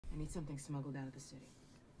I need something smuggled out of the city.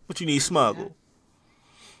 What you need smuggled?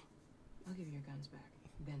 I'll give you your guns back.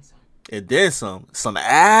 Then some. And then some. Some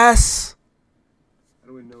ass? How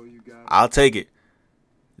do we know you got it? I'll take it.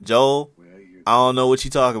 Joel, I don't know what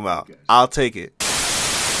you talking about. I'll take it.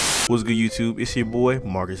 What's good, YouTube? It's your boy,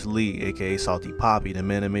 Marcus Lee, aka Salty Poppy, the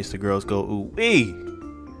man that makes the girls go ooh-wee.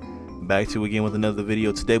 Back to you again with another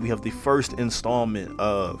video. Today we have the first installment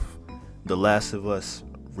of The Last of Us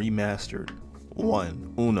Remastered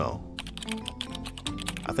 1, Uno.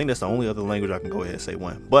 I think that's the only other language I can go ahead and say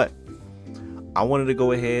one. But I wanted to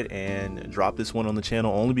go ahead and drop this one on the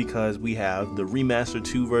channel only because we have the Remastered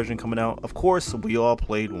 2 version coming out. Of course, we all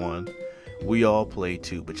played 1. We all played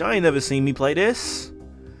 2. But y'all ain't never seen me play this.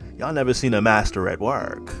 Y'all never seen a master at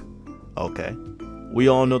work. Okay. We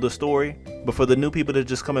all know the story. But for the new people that are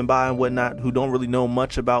just coming by and whatnot, who don't really know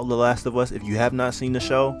much about The Last of Us, if you have not seen the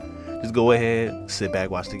show, just go ahead, sit back,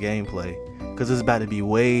 watch the gameplay. Because it's about to be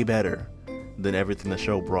way better than everything the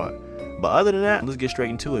show brought. But other than that, let's get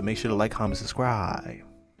straight into it. Make sure to like, comment, subscribe.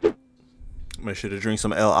 Make sure to drink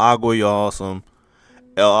some El Agua, y'all. Some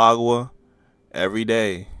El Agua every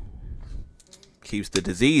day. Keeps the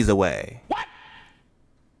disease away. What?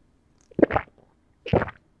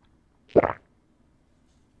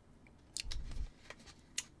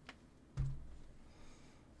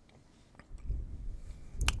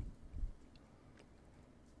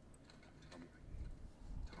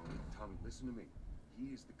 Tommy, listen to me.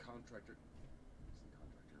 He is the contractor. He's the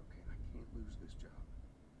contractor, okay? I can't lose this job.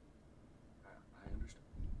 I understand.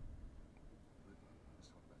 Let's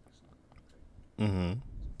talk about this now, okay?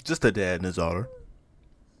 Just a dad and his daughter.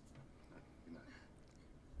 Good night.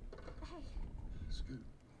 Scoot.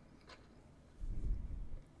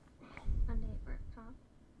 Monday at work, Tom.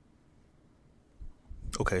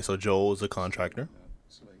 Okay, so Joel is a contractor.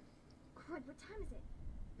 It's late. Good, what time is it?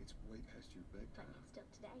 It's way past your bedtime. But still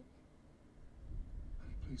today.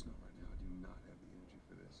 Honey, please not right now. I do not have the energy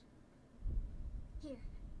for this. Here,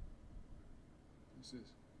 What's this?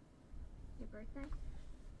 your birthday?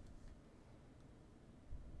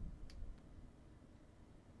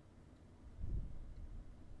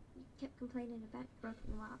 You kept complaining about your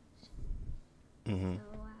broken watch. So I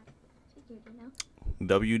figured, you know.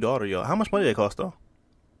 W daughter, y'all. How much money they cost though?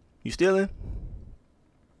 You stealing?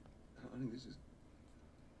 Honey, this is...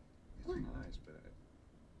 It's nice, but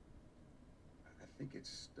I think it's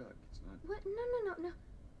stuck. It's not... What? No.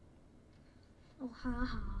 Oh, ha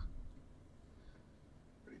ha.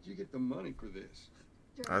 Where did you get the money for this?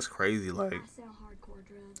 That's crazy. Like, I sell hardcore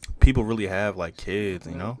drugs. people really have like kids,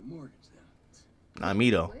 you know? The mortgage, then. Not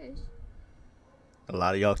me though. Wish. A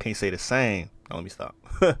lot of y'all can't say the same. Oh, let me stop.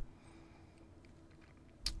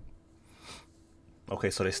 Okay,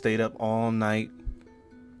 so they stayed up all night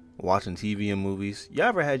watching TV and movies. You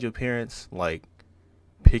ever had your parents like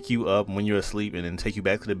pick you up when you're asleep and then take you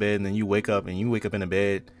back to the bed, and then you wake up in the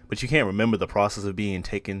bed, but you can't remember the process of being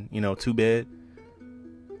taken, you know, to bed?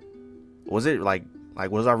 Was it like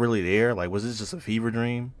was I really there? Like, was this just a fever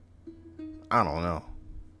dream? I don't know.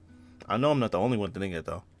 I know I'm not the only one to think it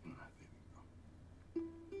though.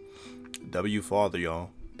 W father,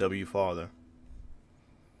 y'all. W father.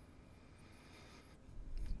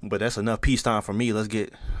 But that's enough peacetime for me. Let's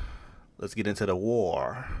get into the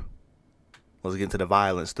war. Let's get into the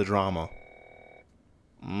violence, the drama.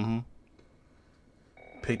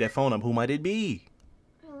 Pick that phone up. Who might it be?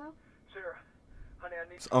 Hello? Sarah, honey, I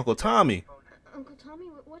need It's Uncle Tommy. Uncle Tommy,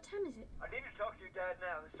 what time is it? I need to talk to your dad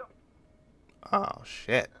now. There's something. Oh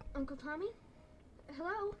shit. Uncle Tommy?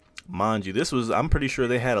 Hello? Mind you, this was, I'm pretty sure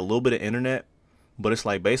they had a little bit of internet, but it's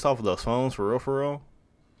like based off of those phones for real.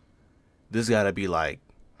 This gotta be like,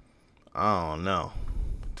 I don't know,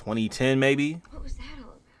 2010 maybe? What was that all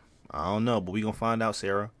about? I don't know, but we gonna find out,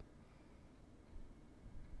 Sarah.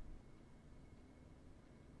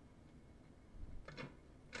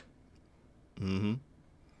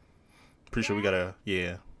 Pretty sure we gotta,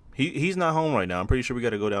 yeah. He's not home right now. I'm pretty sure we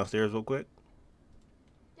gotta go downstairs real quick.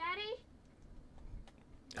 Daddy?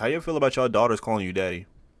 How you feel about y'all daughters calling you daddy?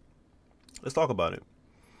 Let's talk about it.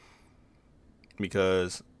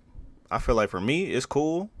 Because I feel like for me, it's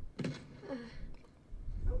cool. What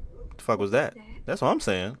the fuck was that? That's what I'm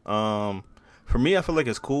saying. For me, I feel like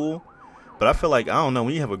it's cool. But I feel like, I don't know,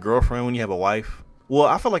 when you have a girlfriend, when you have a wife. Well,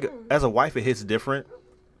 I feel like as a wife, it hits different.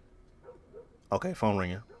 Okay, phone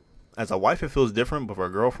ringing. As a wife, it feels different. But for a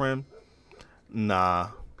girlfriend, nah.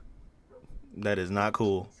 That is not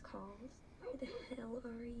cool. Where the hell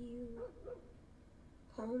are you?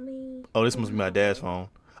 Call me. Oh, this must be my dad's phone.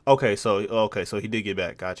 Okay, so he did get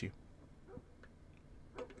back. Got you.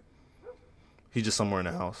 He's just somewhere in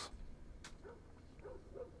the house.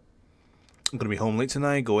 I'm gonna be home late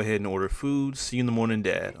tonight. Go ahead and order food. See you in the morning,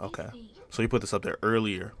 Dad. Okay. So he put this up there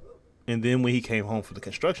earlier. And then when he came home for the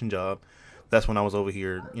construction job, that's when I was over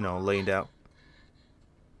here, you know, laying down.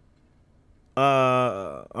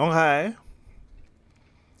 Okay.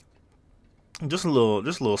 Just a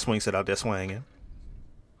little swing set out there swinging.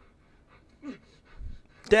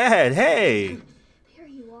 Dad, hey. There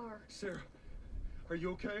you are. Sarah, are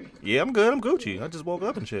you okay? Yeah, I'm good. I'm Gucci. I just woke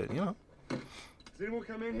up and shit, you know. Does anyone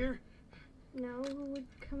come in here? No, who would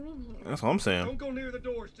come in here? That's what I'm saying. Don't go near the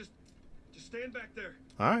doors. Just stand back there.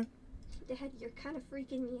 All right. Dad, you're kind of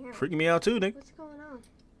freaking me out. Freaking me out too, Nick. What's going on?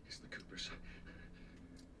 It's the Coopers.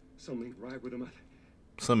 Something ain't right with them.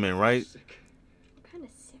 Something right. Sick. I'm kind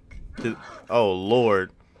of sick. Oh,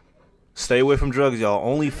 Lord. Stay away from drugs, y'all.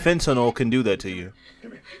 Only fentanyl can do that to you.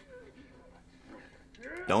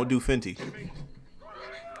 Don't do Fenty.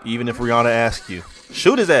 Even if Rihanna asks you.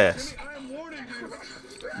 Shoot his ass. I am warning you.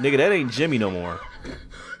 Nigga, that ain't Jimmy no more.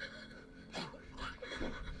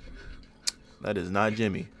 That is not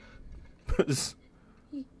Jimmy. You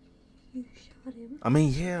shot him. I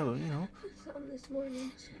mean, yeah, you know. I saw him this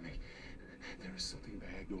morning. Sammy, there is something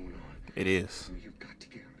bad going on. It is. You've got to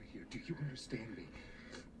get out of here. Do you understand me?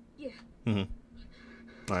 Yeah.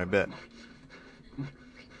 Mm-hmm. All right, bet.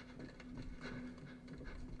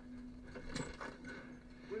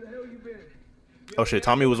 Where the hell you been? Oh, shit.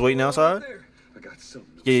 Tommy was waiting outside? I got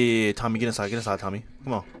something. Yeah. Tommy, get inside. Get inside, Tommy.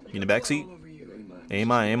 Come on. You in the back seat? It ain't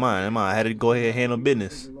mine. Ain't mine. I had to go ahead and handle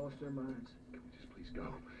business. They lost their minds. Can we just please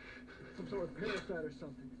go? Some sort of parasite or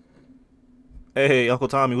something. Hey, Uncle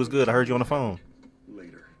Tommy, what's good? I heard you on the phone.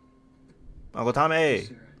 Later. Uncle Tommy, hey.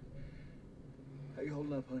 Sarah, how you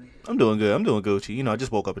holding up, honey? I'm doing good. I'm doing Gucci. You know, I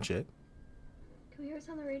just woke up and shit. Can we hear us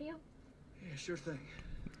on the radio? Yeah, sure thing.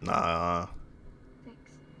 Nah.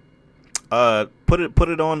 Thanks. Put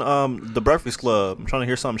it on the Breakfast Club. I'm trying to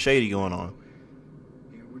hear something shady going on.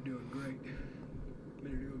 Yeah, we're doing great. A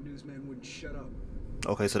minute ago, newsman wouldn't shut up.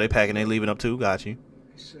 Okay, so they packing, they leaving up too. Got you.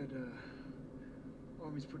 They said,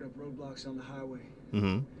 Army's put up roadblocks on the highway.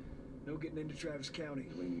 Mm-hmm. No getting into Travis County.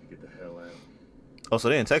 We need to get the hell out. Oh, so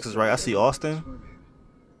they in Texas, right? I see Austin.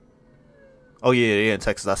 Oh yeah, in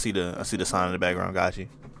Texas. I see the sign in the background. Got you.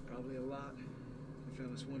 Probably a lot. They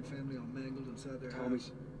found this one family all mangled inside their Tommy's.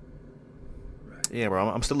 house. Right. Yeah, bro.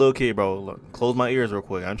 I'm still a little kid, bro. Look, close my ears real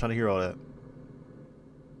quick. I'm trying to hear all that.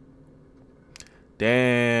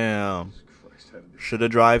 Damn. Christ, how did this Shoulda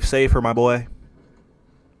drive safer, my boy.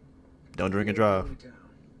 Don't drink and drive. Town.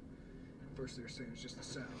 First they were saying it's just the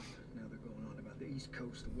South. Now they're going on about the East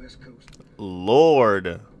Coast, the West Coast.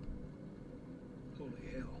 Lord. Holy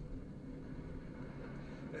hell.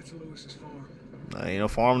 That's Lewis's farm. Ain't no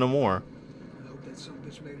farm no more. I hope that some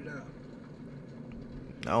bitch made it out.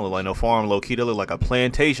 I don't look like no farm, low key. That look like a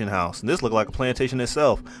plantation house. And this look like a plantation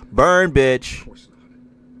itself. Burn, bitch. Of course not.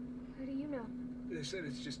 How do you know? They said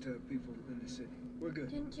it's just people in the city. We're good.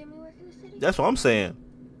 Didn't Jimmy work in the city? That's what I'm saying.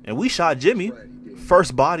 And we shot Jimmy. Right, he did.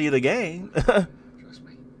 First body of the game. Trust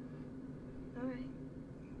me. Alright.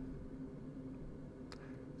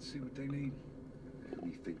 See what they need.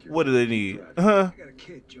 You think you're What do they need? I Huh? got a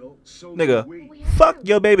kid, Joel. So Nigga. do we. We have Fuck to.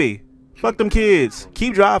 your baby. Fuck them kids.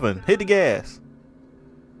 Keep driving. Hit the gas.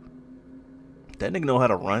 That nigga know how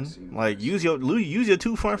to run. Like use your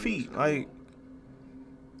 2 front feet. Like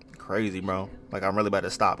crazy, bro. Like I'm really about to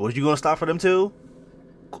stop. Was you gonna stop for them too?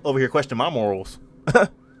 Over here questioning my morals.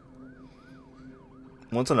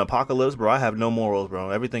 Once an apocalypse, bro, I have no morals, bro.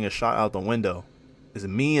 Everything is shot out the window. It's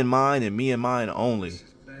me and mine only. This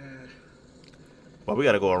is bad. But we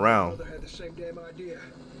gotta go around. Brother had the same damn idea.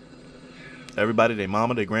 Everybody, their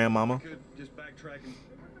mama, their grandmama. Good, just backtracking.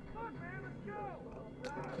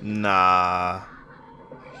 Nah.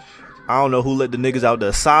 I don't know who let the niggas out the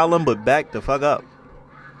asylum, but back the fuck up.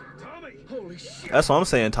 Tommy! Holy shit. That's what I'm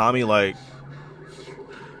saying, Tommy. Like,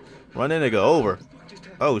 run that nigga over.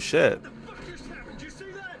 Oh shit. What just happened? Did you see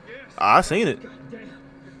that? Yes. I seen it. Damn.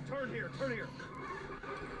 Turn here, turn here.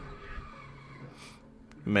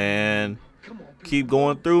 Man. Come on, Keep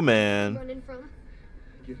going through, man. Running from?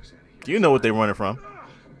 Get us out of here. You know what they running from.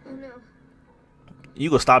 Oh no. You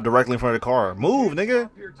gonna stop directly in front of the car. Move, nigga.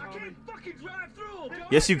 Here, Tommy. I can't fucking drive through them.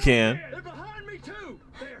 Yes, you can. They're behind me too.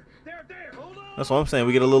 There. Hold on. That's what I'm saying.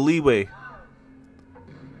 We get a little leeway.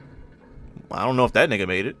 I don't know if that nigga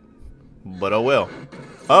made it. But oh well.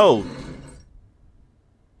 Oh.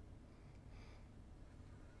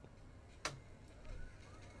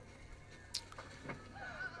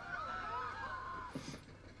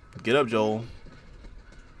 Get up, Joel.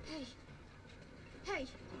 Hey. Hey.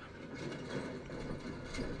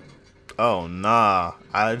 Oh, nah.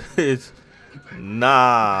 It's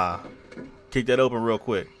nah. Kick that open real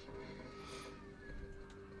quick.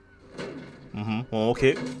 One more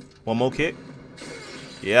kick. One more kick.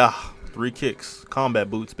 Yeah. 3 kicks. Combat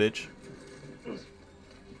boots, bitch.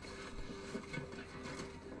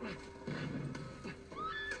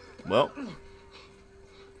 Well,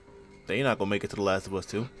 they not gonna make it to The Last of Us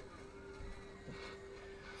 2.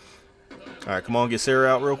 Alright, come on, get Sarah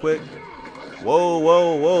out real quick. Whoa,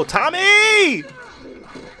 whoa, whoa. Tommy!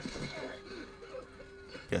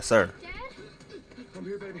 Yes, sir. Come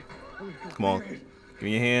here, baby. Come on. Give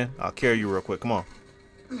me your hand. I'll carry you real quick. Come on.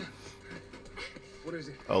 What is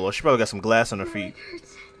it? Oh, well, she probably got some glass on her feet.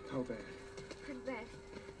 How bad? Pretty bad.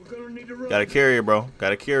 We're gonna need to run. Gotta carry her, bro.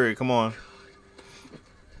 Gotta carry her. Come on.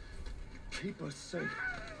 Keep us safe.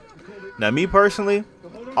 Now, me personally,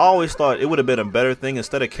 I always thought it would have been a better thing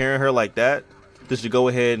instead of carrying her like that, just to go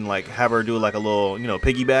ahead and like have her do like a little, you know,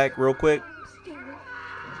 piggyback real quick,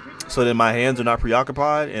 so that my hands are not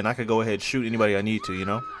preoccupied and I could go ahead and shoot anybody I need to, you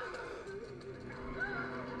know.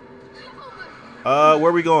 Where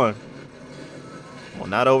are we going? Well,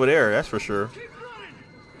 not over there, that's for sure.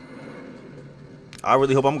 I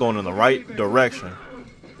really hope I'm going in the right direction.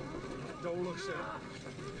 Don't look, Sarah.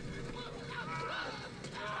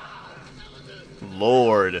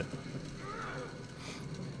 Lord.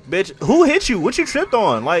 Bitch, who hit you? What you tripped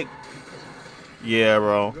on? Like, yeah,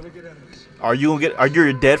 bro. We're gonna get out of this. Are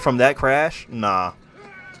you dead from that crash? Nah.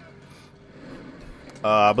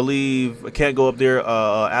 I believe I can't go up there.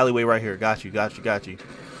 Alleyway right here. Got you. Got you. Got you.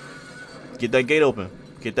 Get that gate open.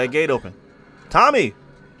 Get that gate open. Tommy.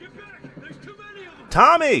 Get back. There's too many of them.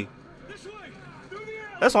 Tommy. This way. Through the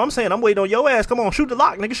alley. That's what I'm saying. I'm waiting on your ass. Come on, shoot the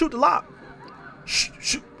lock, nigga. Shoot the lock.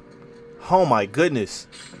 Shoot. Oh my goodness.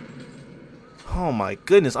 Oh my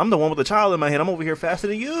goodness. I'm the one with the child in my hand. I'm over here faster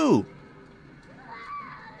than you.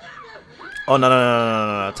 Oh no no no no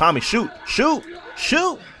no no. Tommy, shoot. Shoot.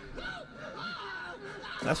 Shoot.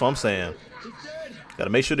 That's what I'm saying.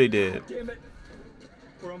 Gotta make sure they did. Damn it.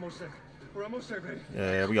 We're almost there. We're almost there, baby.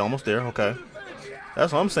 Yeah, we almost there. Okay.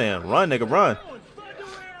 That's what I'm saying. Run, nigga, run.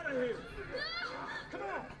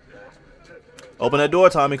 Open that door,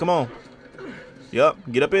 Tommy. Come on. Yup.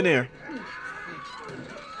 Get up in there.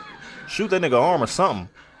 Shoot that nigga arm or something.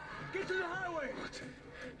 Get to the highway.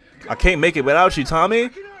 I can't make it without you, Tommy. I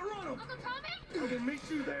can outrun them. I will meet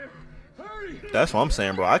you there. Hurry. That's what I'm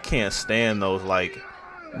saying, bro. I can't stand those, like,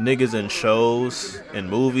 niggas in shows and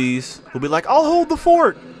movies who be like, I'll hold the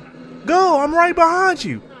fort. Go, I'm right behind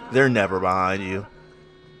you. They're never behind you.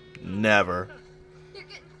 Never. They're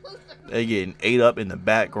getting closer. They getting ate up in the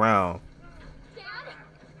background.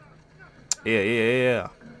 Dad? Yeah.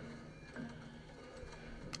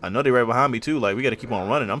 I know they right behind me too. Like, we gotta keep on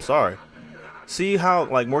running. I'm sorry. See how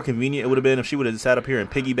like more convenient it would have been if she would have sat up here and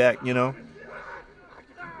piggyback, you know?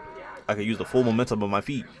 I could use the full momentum of my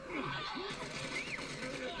feet.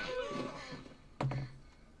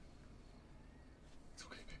 It's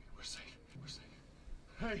okay, baby. We're safe. We're safe.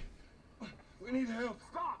 Hey, we need help.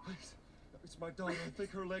 Stop. Please. It's my daughter. I think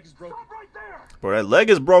her leg is broken. Stop right there. Bro, that leg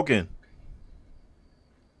is broken.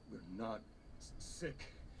 We're not sick.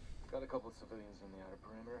 Got a couple of civilians on the outer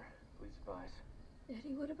perimeter. Please advise.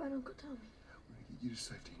 Daddy, what about Uncle Tommy? We're gonna get you to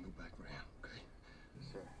safety and go back around, okay?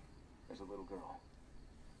 Sir, there's a little girl.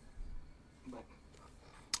 But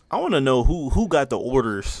I want to know who got the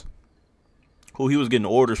orders. Who he was getting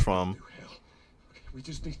orders from You hell. Okay, we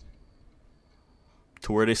just need.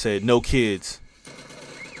 to where they said no kids.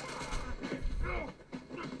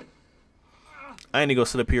 I ain't gonna go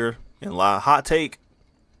sit up here and lie. Hot take.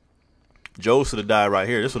 Joe should have died right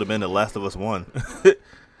here. This would have been The Last of Us 1.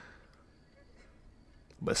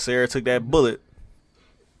 But Sarah took that bullet.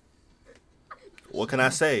 What can I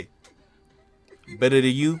say? Better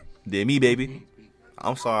than you than me, baby.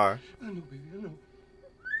 I'm sorry. I know, baby. I know.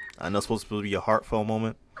 I know it's supposed to be a heartfelt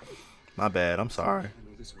moment. My bad. I'm sorry. I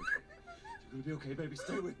know this one. You're gonna be okay, baby.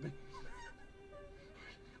 Stay with me.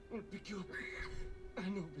 I'm gonna pick you up. I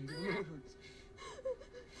know, baby. I know it hurts.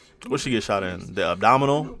 What she get shot in? The I know,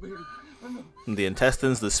 abdominal? baby. I know. The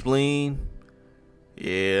intestines? The spleen?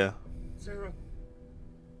 Yeah. Sarah.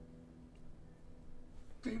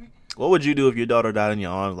 Baby. What would you do if your daughter died in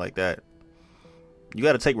your arms like that? You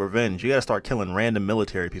gotta take revenge. You gotta start killing random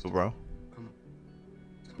military people, bro.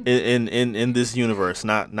 In this universe,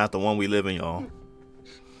 not the one we live in, y'all.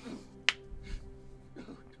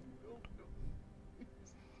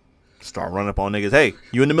 Start running up on niggas. Hey,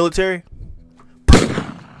 you in the military?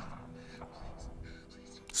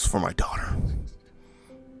 This is for my daughter.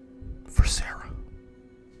 For Sarah.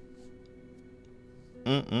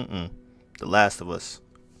 The Last of Us,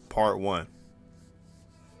 Part 1.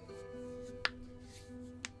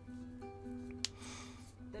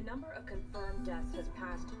 The number of confirmed deaths has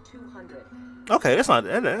passed 200. Okay, that's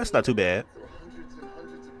not too bad.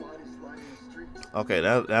 Okay,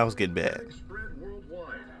 that was getting bad. Spread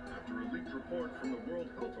worldwide after a leaked report from the World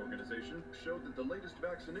Health Organization showed that the latest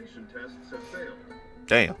vaccination tests have failed.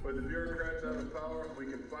 Damn. With the bureaucrats out of power, we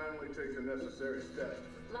can finally take the necessary steps.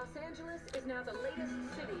 Los Angeles is now the latest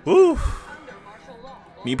city Woo. under martial law.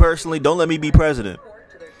 Me personally, don't let me be president.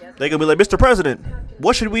 They gonna be like, Mr. President,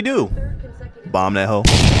 what should we do? Bomb that hoe.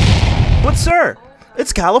 But sir,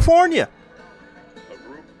 it's California. A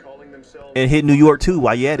group calling themselves And hit New York too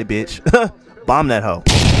while you at it, bitch. Bomb that hoe.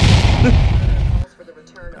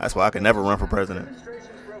 That's why I can never run for president.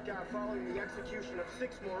 Demonstrations broke out following the execution of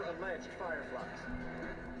 6 more alleged fireflies.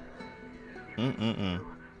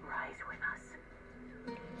 Rise with us.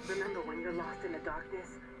 Remember, when you're lost in the darkness,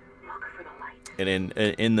 look for the light. And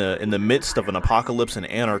in the midst of an apocalypse and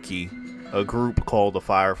anarchy, a group called the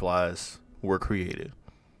Fireflies were created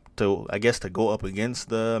to, I guess, to go up against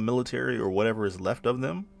the military or whatever is left of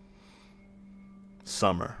them.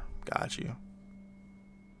 Summer, got you.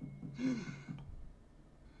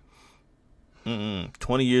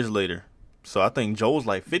 20 years later. So I think Joel's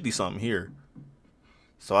like 50 something here.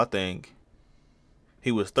 So I think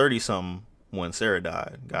he was 30 something when Sarah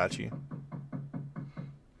died. Got you.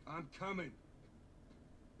 I'm coming.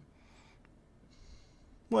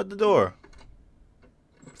 What, the door?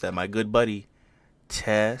 Is that my good buddy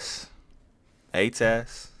Tess? Hey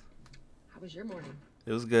Tess. How was your morning?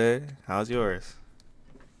 It was good. How's yours?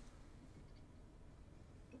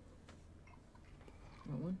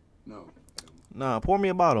 Want one? No. Nah, pour me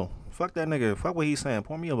a bottle. Fuck that nigga. Fuck what he's saying.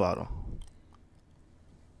 Pour me a bottle.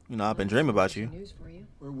 You know, I've been dreaming about you. News for you.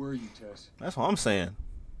 Where were you, Tess? That's what I'm saying.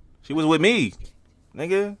 She was with me,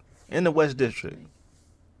 nigga, in the West District.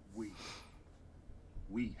 We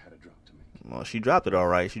had a drop to make. Well, she dropped it all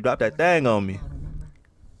right. She dropped that thing on me.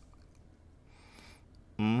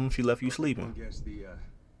 She left you sleeping. I guess the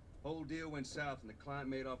whole deal went south and the client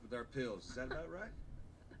made off with our pills. Is that about right?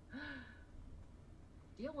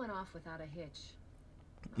 Deal went off without a hitch.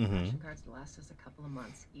 Ration cards to last us a couple of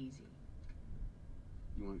months, easy.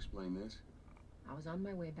 You want to explain this? I was on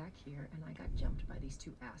my way back here and I got jumped by these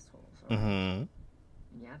 2 assholes.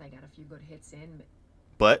 Yeah, they got a few good hits in,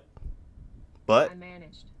 but I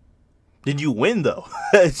managed. Did you win though?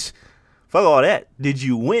 Fuck all that. Did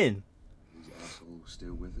you win? These assholes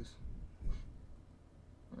still with us?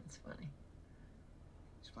 That's funny.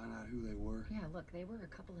 Let's find out who they were. Yeah, look, they were a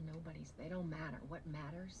couple of nobodies. They don't matter. What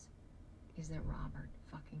matters is that Robert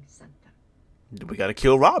fucking sent them. We gotta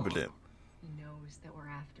kill Robert then. He knows that we're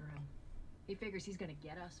after him. He figures he's gonna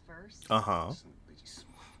get us first.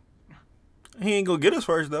 He ain't gonna get us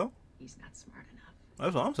first though. He's not smart enough.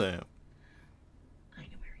 That's what I'm saying. I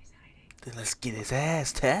know where he's hiding. Then let's get his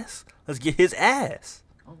ass, Tess. Let's get his ass.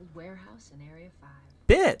 Old warehouse in Area 5.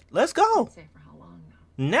 Bet. Let's go. Say for how long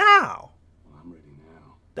though? Now. Well, I'm ready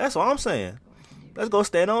now. That's what I'm saying. Let's go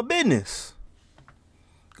stand on business.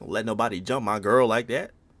 Gonna let nobody jump my girl like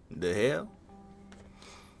that. The hell?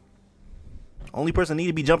 Only person need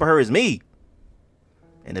to be jumping her is me.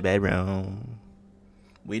 In the bedroom.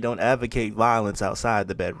 We don't advocate violence outside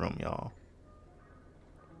the bedroom, y'all.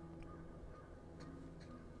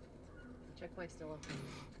 Checkpoint's still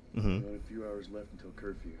open. Got a few hours left until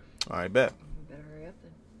curfew. All right, bet. We better hurry up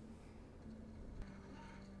then.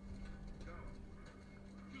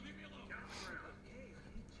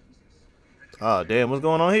 Oh, damn. What's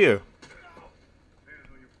going on here?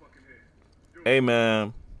 Hey,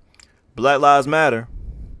 man. Black Lives Matter.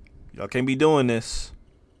 Y'all can't be doing this.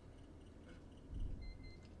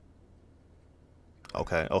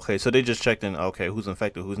 Okay, so they just checked in. Okay, who's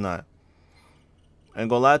infected, who's not. I ain't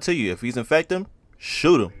gonna lie to you. If he's infected,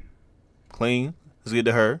 shoot him. Clean. Let's get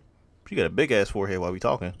to her. She got a big ass forehead while we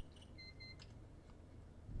talking.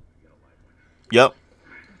 Yep.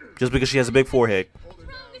 Just because she has a big forehead.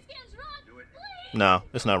 No,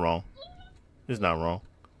 it's not wrong. It's not wrong.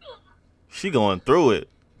 She going through it.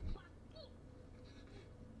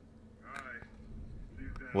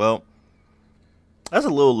 Well, that's a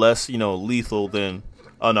little less, lethal than...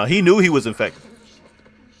 Oh, no, he knew he was infected.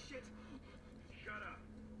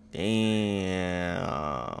 Damn.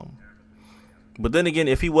 But then again,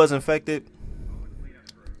 if he was infected,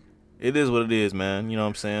 it is what it is, man. You know what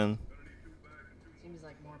I'm saying? Seems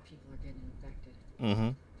like more people are getting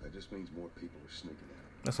infected. That just means more people are sneaking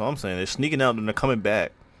out. That's all I'm saying. They're sneaking out and they're coming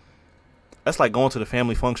back. That's like going to the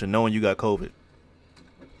family function knowing you got COVID.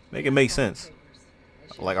 Make it make sense.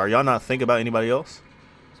 Like, are y'all not thinking about anybody else?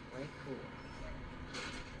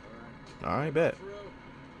 All right, bet.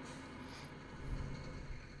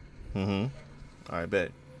 All right,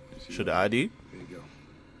 bet. Should the ID? There you go.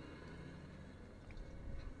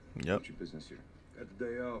 Yep. What's your business here? Got the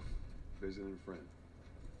day off. Visiting a friend.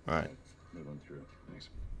 All right. Move on through. Thanks.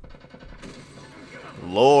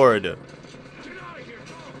 Lord.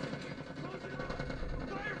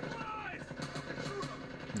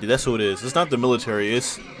 Dude, that's who it is. It's not the military.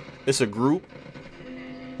 It's a group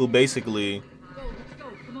who basically.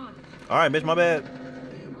 All right, bitch, my bad.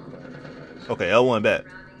 Okay, L1 back.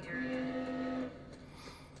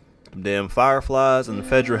 Damn Fireflies and the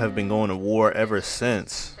Fedra have been going to war ever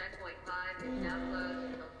since.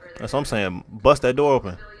 That's what I'm saying. Bust that door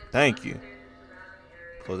open. Thank you.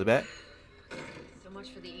 Close it back. So much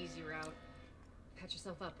for the easy route. Patch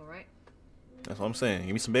yourself up, all right? That's what I'm saying.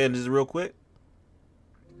 Give me some bandages real quick.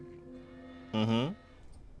 Mm-hmm.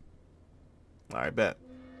 All right, bet.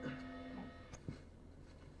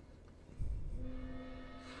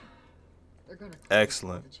 They're gonna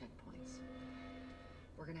excellent. The checkpoints.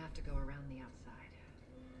 We're gonna have to go around the outside.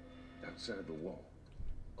 Outside the wall.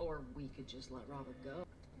 Or we could just let Robert go.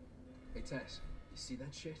 Hey Tess, you see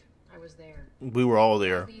that shit? I was there. We were all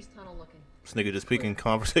there. How's the east tunnel looking? This nigga just picking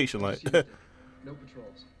conversation like. No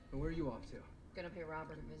patrols. And where are you off to? Gonna pay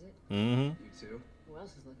Robert a visit. Mm-hmm. You too? Who else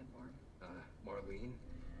is looking for him? Marlene.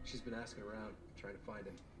 She's been asking around, trying to find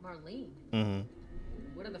him. Marlene? Mm-hmm.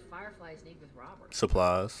 What do the Fireflies need with Robert?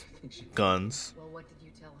 Supplies. Guns. Well, what did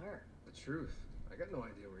you tell her? The truth. I got no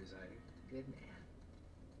idea where he's hiding. Good man.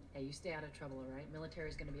 Hey, you stay out of trouble, all right?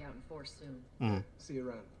 Military's gonna be out in force soon. Mm. See you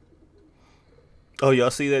around. Oh,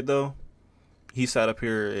 y'all see that though? He sat up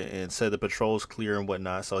here and said the patrol's clear and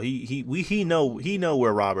whatnot. So he know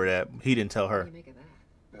where Robert at. He didn't tell her. What do you make of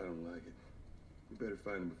that? I don't like it. We better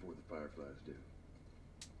find him before the Fireflies do.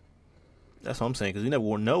 That's what I'm saying, because you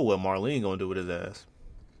never know what Marlene gonna do with his ass.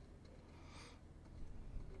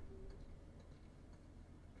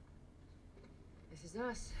 This is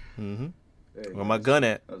us. Mm-hmm. Hey, Where my gun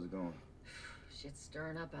at? How's it going? Shit's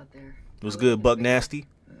stirring up out there. Was good, Buck Nasty?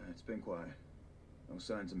 It's been quiet. No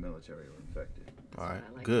signs of military or infected. All right,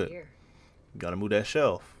 I like good. to hear. You gotta move that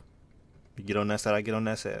shelf. You get on that side, I get on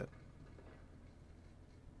that side.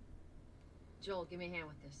 Joel, give me a hand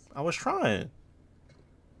with this. I was trying.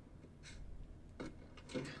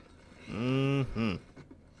 Mm-hmm.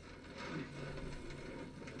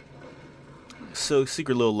 So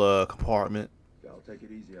secret little compartment. Y'all take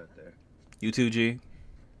it easy out there. You too, G.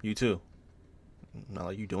 You too. Not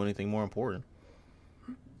like you do anything more important.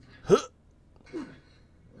 Huh.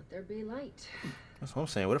 Let there be light. That's what I'm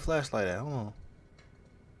saying. Where the flashlight at? Hold on.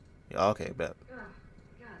 Yeah, okay, bet. God,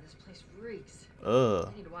 this place reeks. I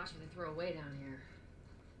need to watch what they throw away down here.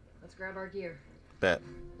 Let's grab our gear. Bet.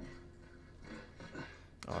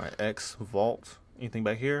 Alright, X, vault. Anything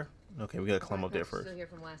back here? Okay, we gotta climb up there first. Still here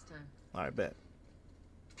from last time. Alright, bet.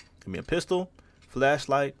 Give me a pistol,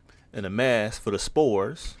 flashlight, and a mask for the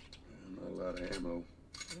spores. Not a lot of ammo.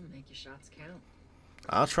 It'll make your shots count.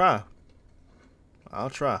 I'll try.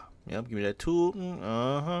 Yep, give me that tool.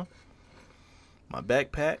 Uh-huh. My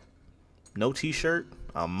backpack. No t-shirt.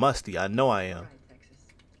 I'm musty. I know I am. All right, Texas.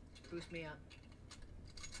 Boost me up.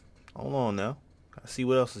 Hold on now. I see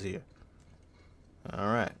what else is here.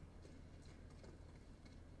 Alright.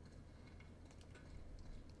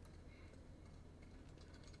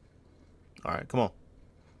 Alright, come on.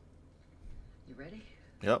 You ready?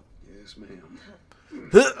 Yep. Yes, ma'am.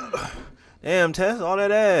 Damn, Tess, all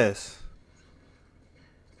that ass.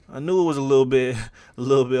 I knew it was a little bit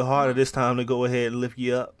harder this time to go ahead and lift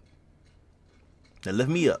you up. Now lift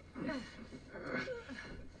me up.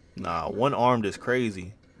 Nah, one armed is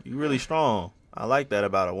crazy. You really strong. I like that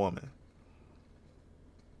about a woman.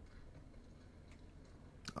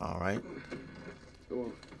 All right. Go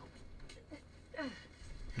on.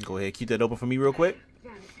 Go ahead, keep that open for me real quick.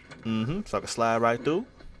 Mm-hmm. So I can slide right through.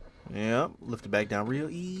 Yep. Lift it back down real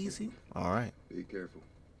easy. All right. Be careful.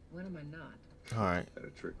 When am I not? All right. That a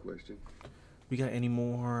trick question? We got any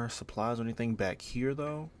more supplies or anything back here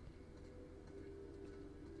though?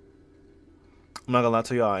 I'm not gonna lie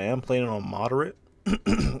to y'all, I am playing it on moderate.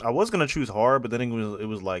 I was gonna choose hard, but then it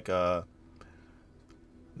was like there's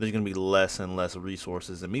gonna be less and less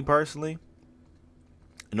resources. And me personally,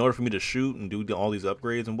 in order for me to shoot and do all these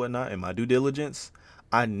upgrades and whatnot and my due diligence,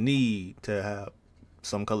 I need to have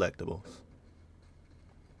some collectibles.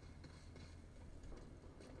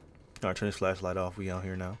 Alright, turn this flashlight off. We out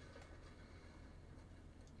here now.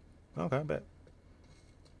 Okay, I bet.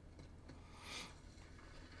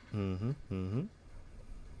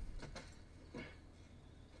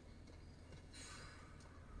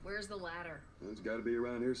 Where's the ladder? Well, it's got to be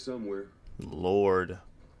around here somewhere. Lord.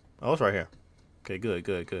 Oh, it's right here. Okay, good.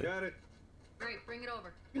 Got it. Great, bring it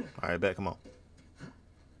over. Alright, bet. Come on.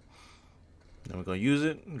 Then we're gonna use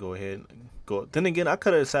it. Go ahead. Go. Then again, I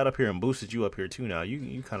could have sat up here and boosted you up here too. Now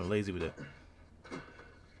you kind of lazy with it.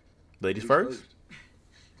 Ladies first?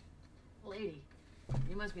 Lady.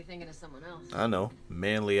 You must be thinking of someone else. I know.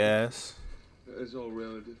 Manly ass. It's all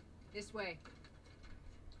relative. This way.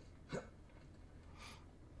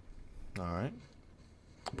 Alright.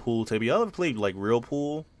 Pool table. Y'all ever played like real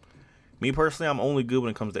pool? Me personally, I'm only good when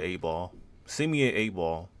it comes to 8-ball. See me at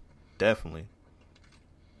 8-ball. Definitely.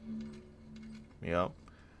 Yep.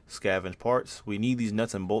 Scavenge parts. We need these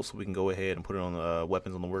nuts and bolts so we can go ahead and put it on the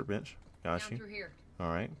weapons on the workbench. Got you.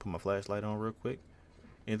 Alright. Put my flashlight on real quick.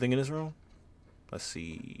 Anything in this room? Let's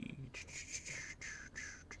see.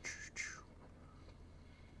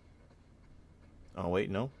 Oh, wait,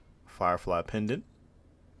 no. Firefly pendant.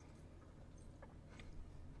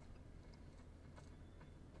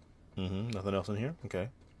 Nothing else in here? Okay.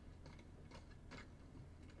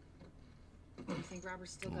 You think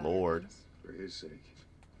Robert's still got Lord. For his sake,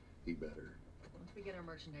 he better. Once we get our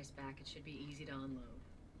merchandise back, it should be easy to unload.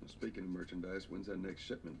 Well, speaking of merchandise, when's that next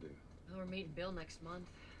shipment due? Well, we're meeting Bill next month.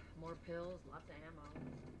 More pills, lots of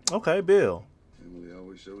ammo. Okay, Bill. Emily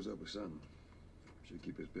always shows up with something. Should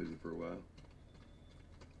keep us busy for a while.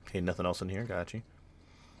 Okay, nothing else in here. Got you.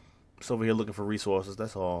 Just over here looking for resources.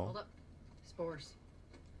 That's all. Hold up. Spores.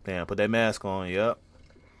 Damn, put that mask on. Yep.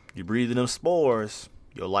 You breathing them spores.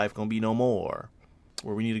 Your life gonna be no more.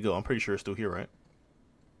 Where we need to go? I'm pretty sure it's still here, right?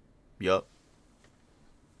 Yup.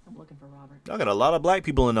 I'm looking for Robert. I got a lot of black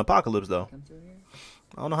people in the apocalypse, though. Come through here.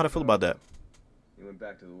 I don't know how to feel about that. He went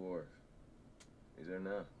back to the wharf. He's there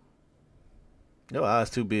now. Your eyes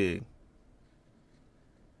too big.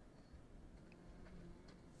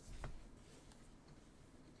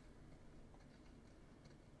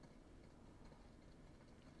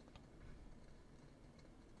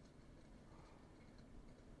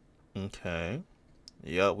 Okay.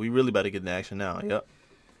 Yep, we really about to get in action now. Yep.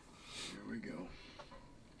 Here we go.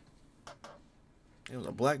 There's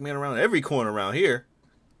a black man around every corner around here.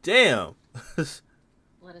 Damn. Let us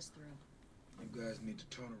through. You guys need to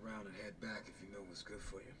turn around and head back if you know what's good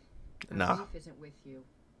for you. Nah. Chief isn't with you.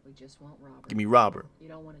 We just want Robert. Give me Robert. You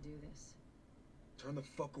don't want to do this. Turn the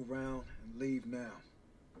fuck around and leave now.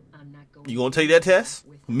 I'm not going. You gonna take that test?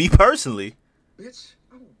 Me personally. Bitch,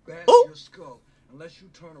 I will bash Oh. your skull unless you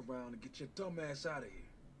turn around and get your dumb ass out of here.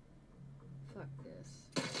 Fuck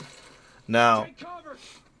this. Now.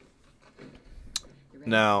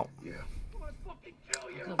 Now. Yeah.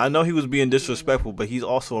 I know he was being disrespectful, but he's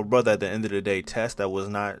also a brother at the end of the day. Tess, that's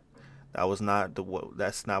not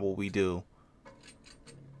what we do.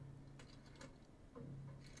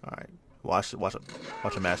 All right, watch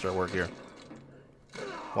a master at work here.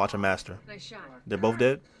 Watch a master. Nice shot. They're both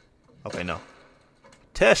dead. Okay, no.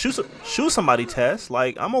 Tess, shoot somebody, Tess.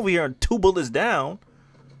 Like, I'm over here 2 bullets down.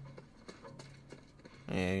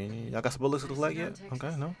 And y'all got some bullets to the leg yet?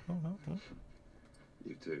 Okay, no.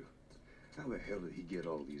 You too. How the hell did he get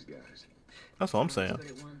all these guys? That's what I'm saying.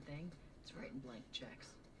 Good at one thing. It's writing blank checks.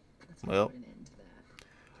 Let's Well, put an end to that.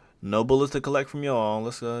 no bullets to collect from y'all.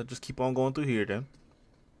 Let's just keep on going through here then.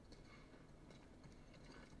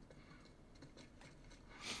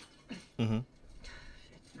 Not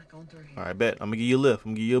going through here. All right, bet. I'm gonna give you a lift.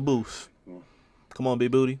 I'm gonna give you a boost. Come on,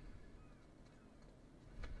 big booty.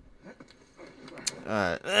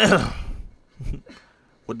 All right.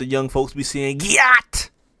 What the young folks be saying?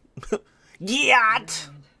 Yacht. Yacht.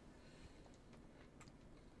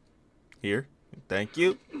 Here. Thank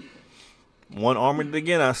you. One armored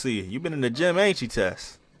again. I see. You been in the gym, ain't you,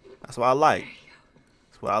 Tess? That's what I like.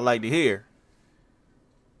 That's what I like to hear.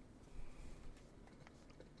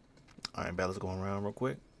 All right, Bella's going around real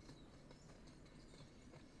quick.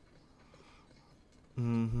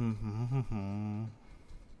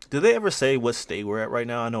 Did they ever say what state we're at right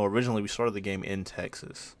now? I know originally we started the game in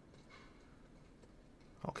Texas.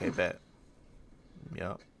 Okay, bet.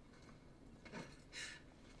 Yep.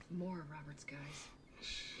 More of Robert's guys.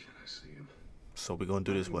 Shit, I see him. So we're gonna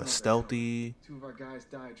do this what? Stealthy. 2 of our guys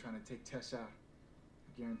died trying to take Tess out.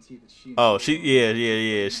 I guarantee that she. Oh,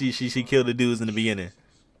 yeah. She killed the dudes in the beginning.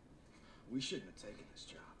 We shouldn't have taken this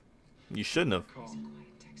job. You shouldn't have. Call.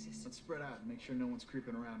 Let's spread out and make sure no one's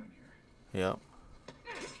creeping around in here. Yep.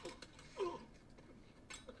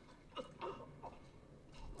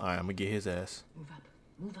 All right, I'm gonna get his ass. Move up.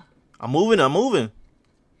 Move up. I'm moving.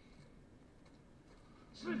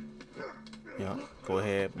 Yeah. Go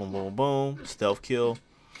ahead. Boom, boom, boom. Stealth kill.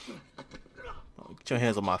 Get your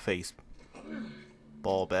hands on my face,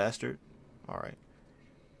 ball bastard. All right.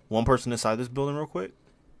 One person inside this building, real quick.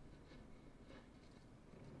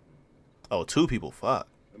 Oh, 2 people. Fuck.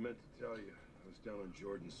 I meant to tell you, I was down on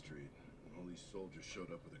Jordan Street, and all these soldiers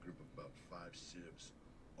showed up with a group of about 5 civs,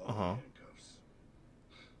 all in handcuffs.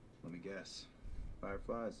 Let me guess.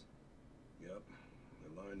 Fireflies? Yep. They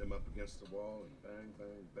lined them up against the wall and bang,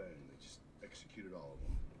 bang, bang. They just executed all of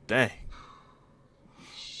them. Dang.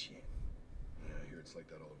 Shit. Yeah, I hear it's like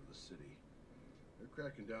that all over the city. They're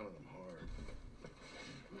cracking down on them hard.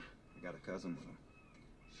 I got a cousin with him.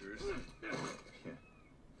 Seriously? Yeah.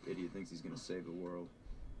 Idiot thinks he's gonna save the world.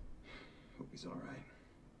 Hope he's all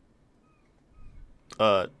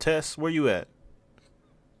right. Tess, where you at?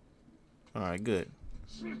 All right, good.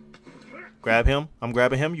 Grab him. I'm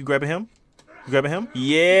grabbing him. You grabbing him? You grabbing him?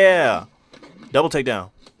 Yeah. Double takedown.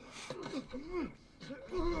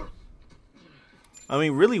 I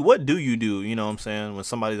mean, really, what do? You know what I'm saying? When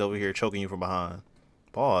somebody's over here choking you from behind.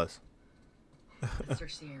 Pause.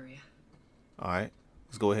 Search the area. All right.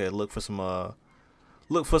 Let's go ahead and look for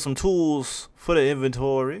some tools for the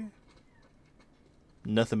inventory.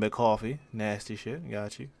 Nothing but coffee. Nasty shit.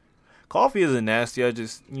 Got you. Coffee isn't nasty. I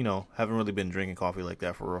just, haven't really been drinking coffee like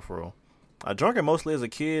that for real. I drank it mostly as a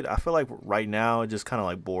kid. I feel like right now it just kind of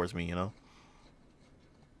like bores me, It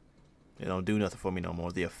don't do nothing for me no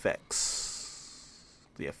more. The effects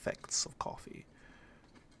of coffee.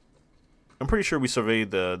 I'm pretty sure we surveyed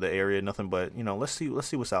the area. Nothing but, let's see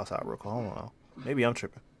what's outside real quick. Hold on. Maybe I'm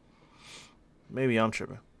tripping.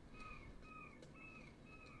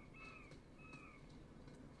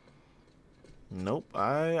 Nope.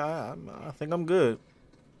 I think I'm good.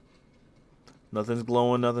 Nothing's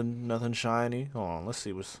glowing, nothing shiny. Hold on, let's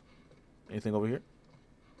see what's anything over here.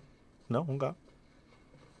 No, okay.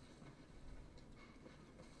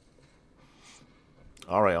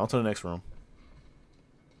 All right, on to the next room.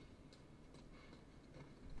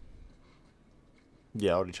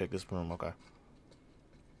 Yeah, I already checked this room. Okay.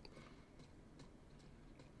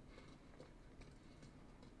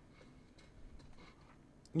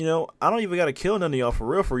 I don't even gotta kill none of y'all for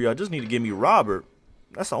real. I just need to give me Robert.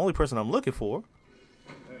 That's the only person I'm looking for.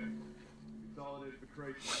 Hey, consolidate the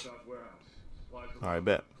crates in the South warehouse. All right,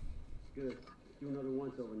 bet. Good. Do another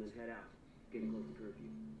once over and then head out. Getting close to curfew.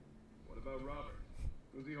 What about Robert?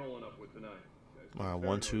 Who's he holing up with tonight? All right,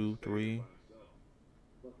 1, 2, 3.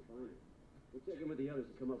 We'll check in with the others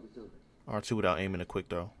and come up with something. R2 without aiming a quick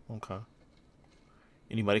throw. Okay.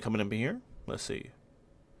 Anybody coming up in here? Let's see.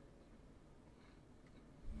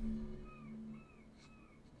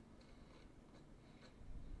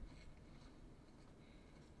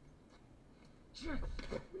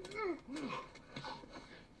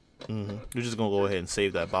 We're just gonna go ahead and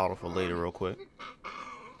save that bottle for later real quick.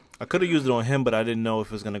 I could have used it on him, but I didn't know if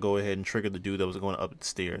it was gonna go ahead and trigger the dude that was going up the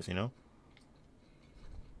stairs,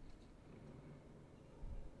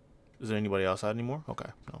 Is there anybody outside anymore? Okay,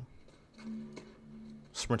 no.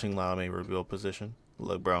 Sprinting loud may reveal position.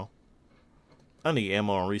 Look, bro. I need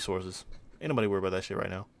ammo and resources. Ain't nobody worried about that shit right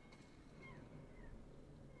now.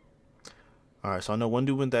 Alright, so I know one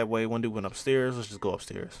dude went that way, one dude went upstairs. Let's just go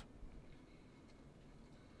upstairs.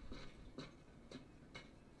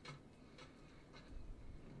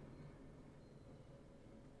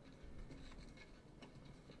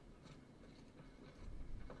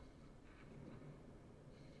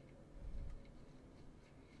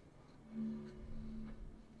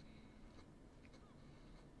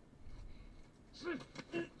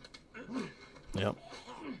 Yep.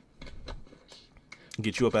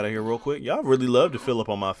 Get you up out of here real quick. Y'all really love to fill up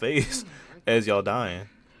on my face as y'all dying.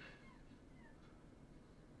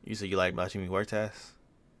 You said you like watching me work, Tess?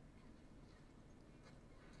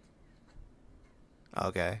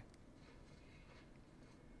 Okay.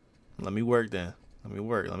 Let me work then. Let me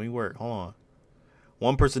work. Hold on.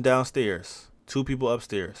 One person downstairs. 2 people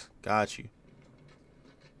upstairs. Got you.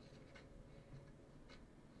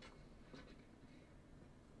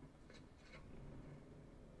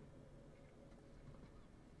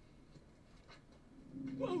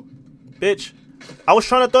 Bitch, I was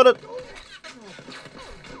trying to throw the...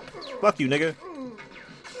 Fuck you, nigga.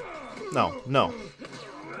 No.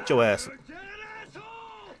 Get your ass.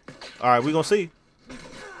 Alright, we gonna see.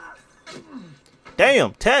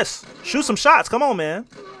 Damn, Tess. Shoot some shots. Come on, man.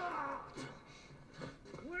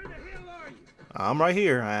 I'm right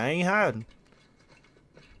here. I ain't hiding.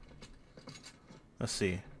 Let's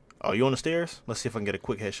see. Oh, you on the stairs? Let's see if I can get a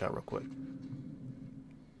quick headshot real quick.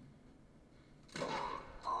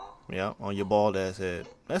 Yeah, on your bald ass head.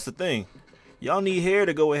 That's the thing. Y'all need hair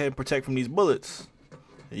to go ahead and protect from these bullets.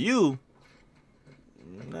 You,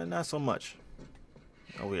 not so much.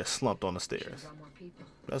 Oh, we are slumped on the stairs.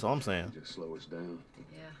 That's all I'm saying. Just slow us down.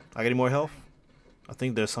 Yeah. I got any more health? I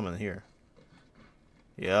think there's some in here.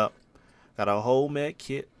 Yep. Got a whole med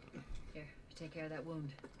kit. Here, take care of that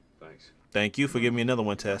wound. Thanks. Thank you for giving me another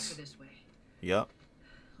one, Tess. This way. Yep.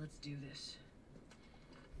 Let's do this.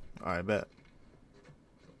 All right, bet.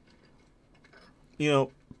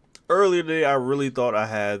 Earlier today, I really thought I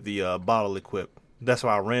had the bottle equipped. That's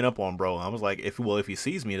why I ran up on bro. I was like, if he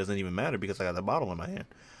sees me, it doesn't even matter because I got the bottle in my hand.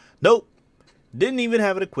 Nope. Didn't even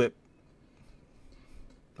have it equipped.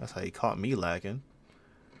 That's how he caught me lacking.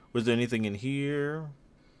 Was there anything in here?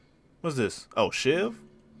 What's this? Oh, Shiv?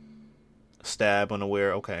 Stab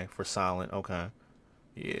unaware. Okay, for silent. Okay.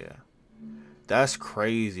 Yeah. That's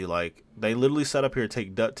crazy. Like, they literally set up here to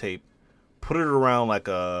take duct tape, put it around like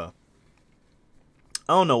a,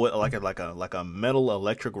 I don't know what, like a metal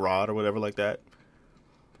electric rod or whatever like that.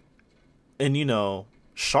 And, you know,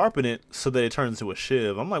 sharpen it so that it turns into a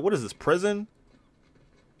shiv. I'm like, what is this, prison?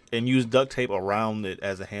 And use duct tape around it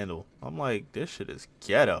as a handle. I'm like, this shit is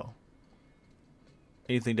ghetto.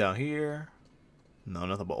 Anything down here? No,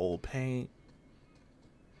 nothing but old paint.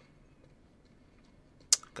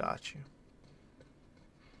 Got you.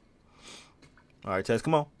 All right, Tess,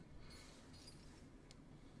 come on.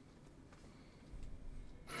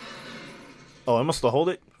 Oh, I must have hold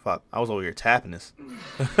it? Fuck, I was over here tapping this.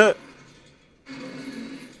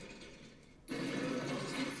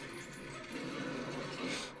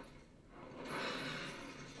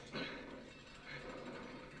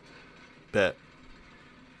 Bet.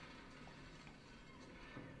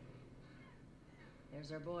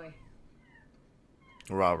 There's our boy.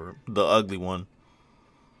 Robert, the ugly one.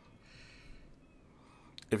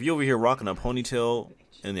 If you over here rocking a ponytail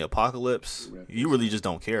in the apocalypse, you really just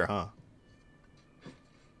don't care, huh?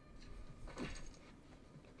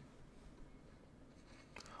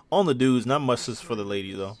 On the dudes, not much is for the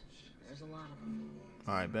ladies though. There's a lot of them.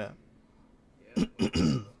 All right, bet.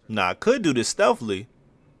 Now I could do this stealthily.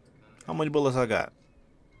 How many bullets I got?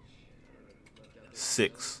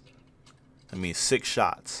 6. I mean 6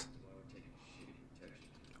 shots.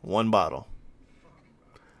 1 bottle.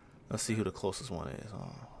 Let's see who the closest one is.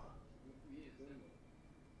 Oh.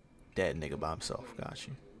 That nigga by himself. Got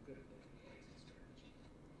you.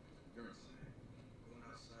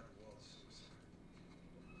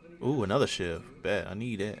 Ooh, another shiv. Bet. I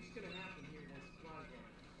need that.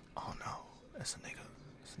 Oh no. That's a nigga.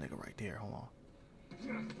 That's a nigga right there. Hold on.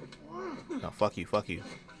 No, fuck you. Fuck you.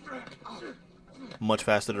 Much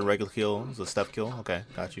faster than a regular kill. It's a step kill. Okay,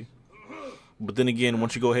 got you. But then again,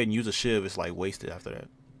 once you go ahead and use a shiv, it's like wasted after that.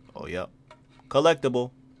 Oh, yep.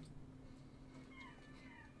 Collectible.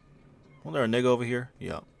 Wasn't there a nigga over here?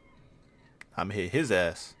 Yep. I'm gonna hit his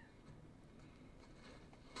ass.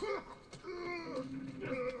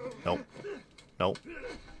 Nope. Nope.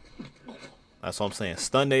 That's what I'm saying.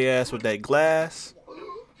 Stun their ass with that glass.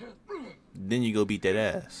 Then you go beat that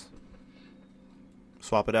ass.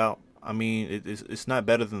 Swap it out. I mean, it's not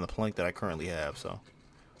better than the plank that I currently have, so.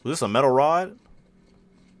 Was this a metal rod?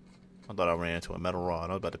 I thought I ran into a metal rod.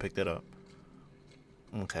 I was about to pick that up.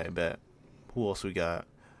 Okay, bet. Who else we got?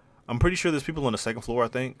 I'm pretty sure there's people on the second floor, I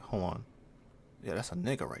think. Hold on. Yeah, that's a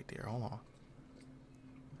nigga right there. Hold on.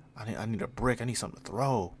 I need a brick. I need something to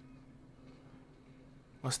throw.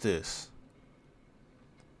 What's this?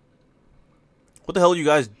 What the hell are you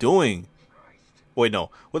guys doing? Wait, no.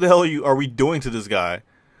 What the hell are we doing to this guy?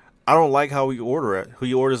 I don't like how he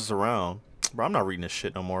orders us around. Bro, I'm not reading this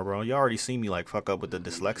shit no more, bro. You already seen me like fuck up with the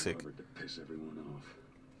dyslexic.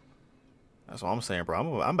 That's what I'm saying,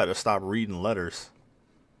 bro. I'm about to stop reading letters.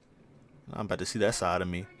 I'm about to see that side of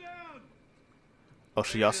me. Oh,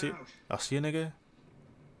 shit, y'all see? Y'all see a nigga?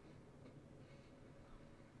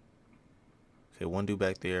 Okay, one dude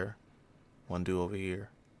back there. One dude over here.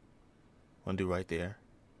 One dude right there.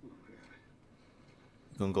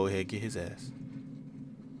 Gonna go ahead and get his ass.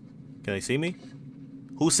 Can they see me?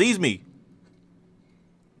 Who sees me?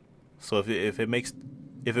 So if it makes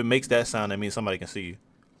that sound, that means somebody can see you.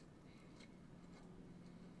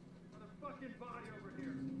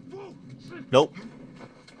 Nope.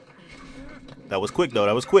 That was quick though.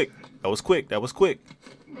 That was quick. That was quick. That was quick.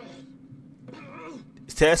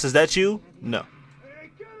 Tess, is that you? No.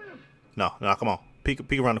 No, come on.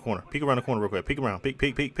 Peek around the corner. Peek around the corner real quick. Peek around.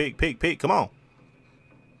 Peek. Come on.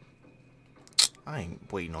 I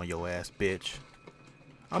ain't waiting on your ass, bitch.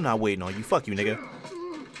 I'm not waiting on you. Fuck you, nigga.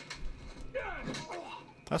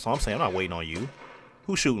 That's all I'm saying. I'm not waiting on you.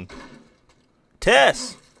 Who's shooting?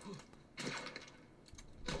 Tess!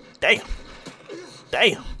 Damn.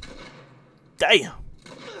 Damn. Damn.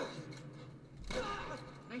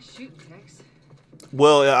 Nice shoot, Tex.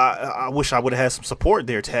 Well, I wish I would have had some support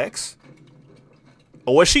there, Tex.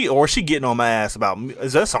 Or was she getting on my ass about me?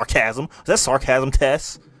 Is that sarcasm? Is that sarcasm,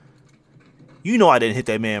 Tess? You know I didn't hit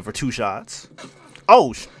that man for 2 shots.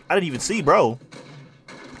 Oh, I didn't even see, bro.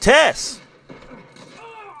 Tess!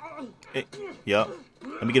 Hey, yep.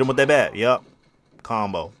 Let me get him with that bat. Yep.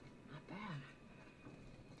 Combo.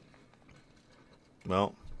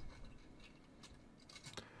 Well,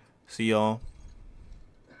 See y'all.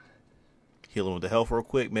 Healing with the health real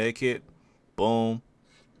quick. Med kit. Boom.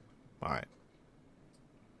 All right.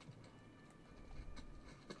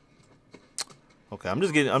 Okay, I'm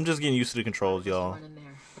just getting used to the controls, y'all.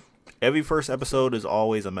 Every first episode is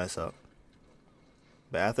always a mess up.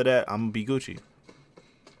 But after that, I'm gonna be Gucci.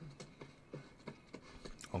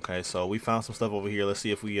 Okay, so we found some stuff over here. Let's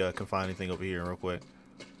see if we can find anything over here real quick.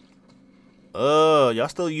 Y'all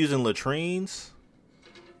still using latrines?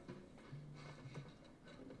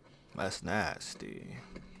 That's nasty.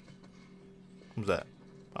 What's that?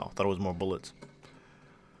 Oh, I thought it was more bullets.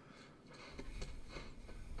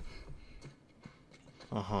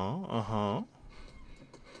 Alright,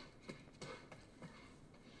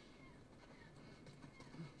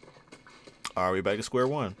 we back to square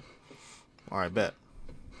one. Alright, bet.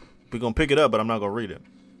 We're gonna pick it up, but I'm not gonna read it.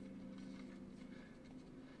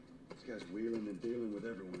 This guy's wheeling and dealing with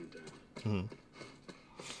everyone in town.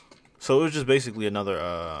 So it was just basically another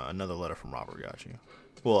letter from Robert. Got you.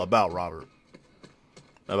 Well, about Robert.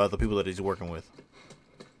 About the people that he's working with.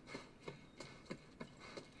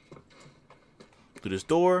 Through this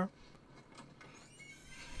door.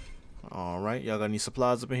 Alright, y'all got any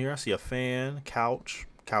supplies up in here? I see a fan, couch,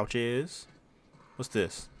 couches. What's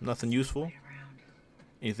this? Nothing useful?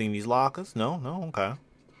 Anything in these lockers? No, okay.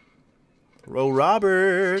 Roll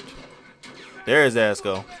Robert. There his ass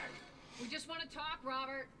go. We just want to talk,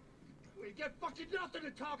 Robert. We got fucking nothing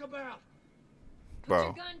to talk about. Bro.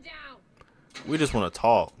 Put your gun down. We just want to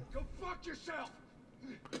talk. Go fuck yourself.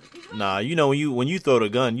 Nah, you know when you throw the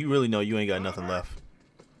gun, you really know you ain't got nothing left.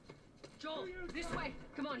 Joel, this way.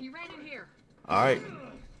 Come on, he ran in here. Alright.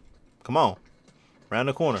 Come on. Round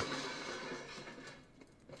the corner.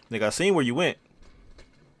 Nigga, I seen where you went.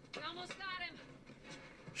 We almost got him.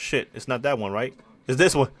 Shit, it's not that one, right? It's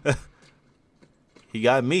this one. He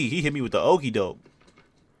got me. He hit me with the okie doke.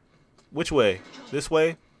 Which way? This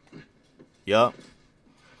way? Yup.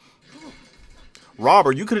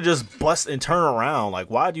 Robert, you could have just bust and turn around. Like,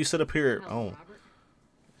 why'd you sit up here? Oh.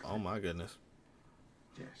 Oh my goodness.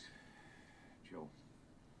 Yes. Joe.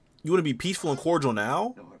 You want to be peaceful and cordial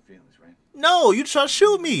now? No hard feelings, right? No, you try to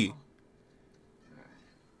shoot me.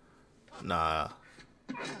 Nah.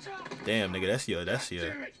 Damn, nigga, that's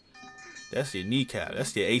your kneecap.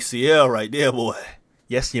 That's your ACL right there, boy.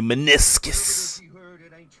 Yes, your meniscus. You heard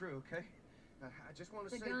it ain't true, okay? I just want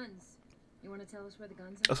to say. The guns. You want to tell us where the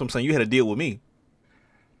guns are? That's what I'm saying. You had to deal with me.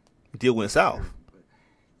 Deal went south.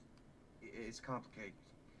 It's complicated.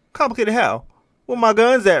 Complicated how? Where my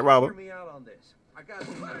guns at, Robert? Hear me out on this. I got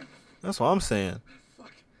That's what I'm saying.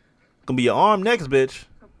 Gonna be your arm next, bitch.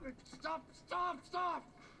 Stop!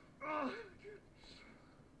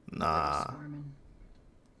 Nah.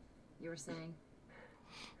 You were saying?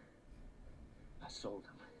 I sold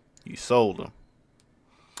him. You sold him.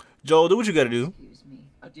 Joel, do what you gotta do. Excuse me.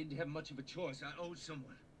 I didn't have much of a choice. I owed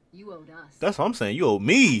someone. You owed us. That's what I'm saying. You owe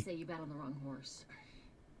me. I say you bet on the wrong horse.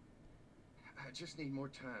 I just need more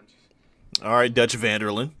time. All right, Dutch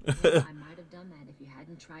Vanderlyn. I might have done that if you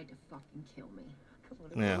hadn't tried to fucking kill me.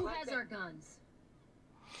 Yeah. Who has our guns?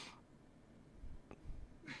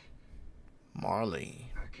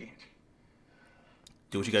 Marley. I can't.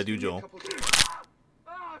 Do what you gotta do, Joel.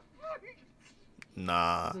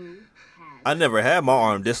 Nah. I never had my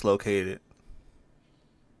arm dislocated.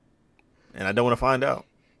 And I don't want to find out.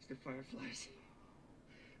 It's the Fireflies.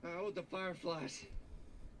 I owed the Fireflies.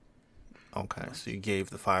 Okay, so you gave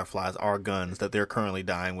the Fireflies our guns that they're currently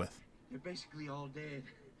dying with. They're basically all dead.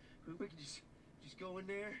 We can just go in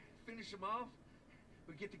there, finish them off.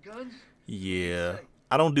 We get the guns. Yeah.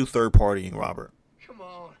 I don't do third partying, Robert. Come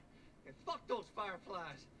on. And fuck those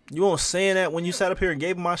Fireflies. You weren't saying that when you sat up here and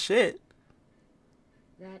gave them my shit.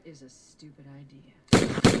 That is a stupid idea.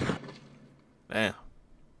 Damn.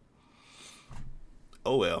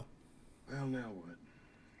 Oh well. Well, now what?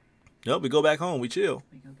 Nope, we go back home. We chill.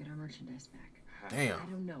 We go get our merchandise back. Damn. I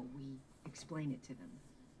don't know. We explain it to them.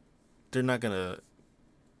 They're not gonna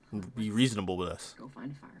be reasonable with us. Go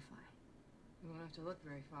find a Firefly. You won't have to look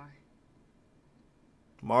very far.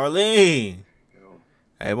 Marlene.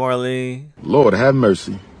 Hey, Marlene. Lord have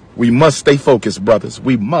mercy. We must stay focused, brothers.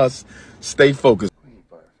 We must stay focused.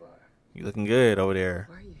 You looking good over there.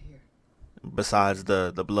 Why are you here? Besides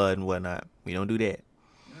the blood and whatnot. We don't do that.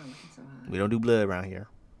 You're not looking so hot. We don't do blood around here.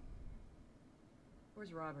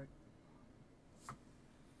 Where's Robert?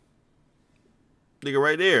 Nigga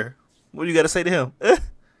right there. What do you got to say to him?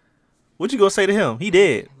 What you gonna say to him? He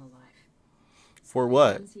dead. For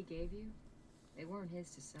what? The guns he gave you, they weren't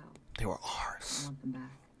his to sell. They were ours. I want them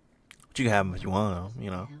back. But you can have them if you want them,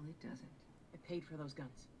 you know. Hell, it doesn't. I paid for those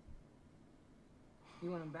guns.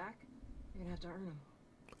 You want them back? You're gonna have to earn them.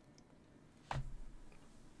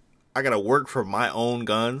 I gotta work for my own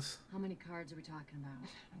guns. How many cards are we talking about?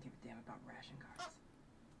 I don't give a damn about ration cards.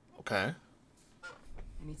 Okay.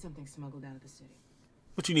 I need something smuggled out of the city.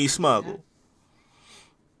 What you need smuggled?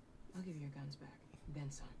 I'll give you your guns back. Then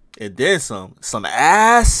some. And then some. Some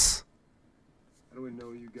ass? How do we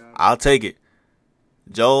know you got it? I'll take it.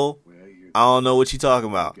 Joel, I don't know what you talking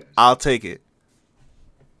about. I'll take it.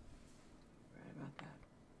 Right about that.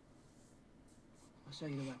 I'll show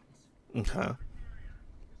you the weapons. Okay.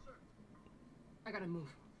 I gotta move.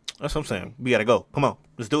 That's what I'm saying. We gotta go. Come on.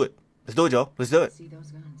 Let's do it. Let's do it, Joel. Let's do it. See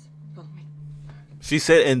those guns? Follow me. She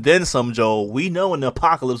said, and then some, Joel. We know in the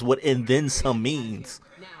apocalypse what and then some means.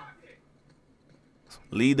 Now.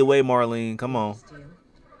 Lead the way, Marlene. Come on.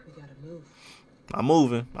 We gotta move. I'm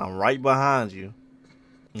moving. I'm right behind you.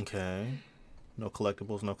 Okay. No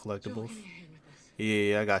collectibles, no collectibles.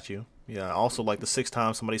 Yeah, I got you. Yeah, also like the 6th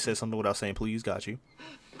time somebody said something without saying please, got you.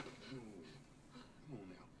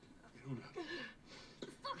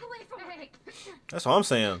 Fuck away from me. That's what I'm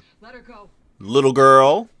saying. Let her go. Little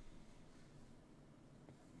girl.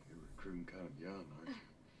 You're recruiting kind of young, aren't you?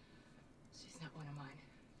 She's not one of mine.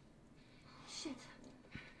 Shit.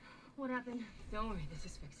 What happened? Don't worry, this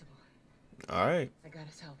is fixable. All right. I got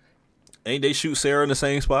his help. Ain't they shoot Sarah in the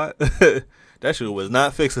same spot? That shit was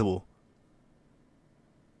not fixable.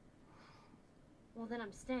 Well, then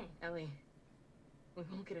I'm staying. Ellie, we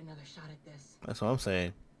won't get another shot at this. That's what I'm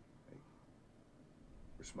saying.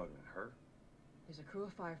 We're smuggling her. There's a crew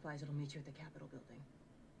of Fireflies that'll meet you at the Capitol building.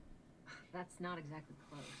 That's not exactly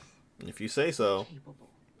close. If you say so. Capable.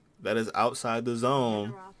 That is outside the zone.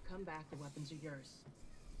 Get her off, come back, the weapons are yours.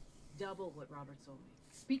 Double what Robert sold me.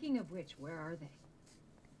 Speaking of which, where are they?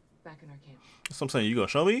 Back in our camp. That's what I'm saying. You gonna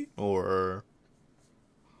show me? Or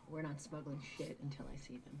We're not smuggling shit until I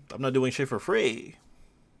see them. I'm not doing shit for free.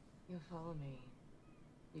 You follow me.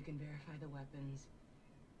 You can verify the weapons.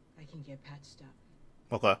 I can get patched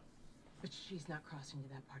up. Okay. But she's not crossing to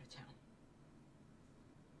that part of town.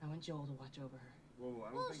 I want Joel to watch over her. Whoa,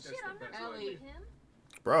 I don't think that's the best Ellie. idea.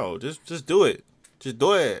 Bro, just do it. Just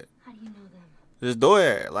do it. How do you know them? Just do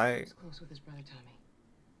it. Like, He was close with his brother Tommy.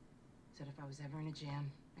 Said if I was ever in a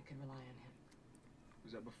jam, I could rely on him.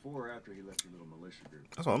 Was that before or after he left your little militia group?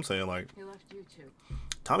 that's what I'm saying. Like, He left you too.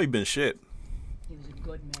 Tommy been shit. He was a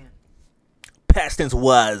good man. Past tense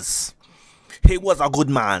was. He was a good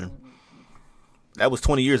man. That was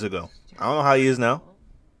 20 years ago. I don't know how he is now.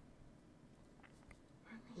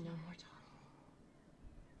 No more talking.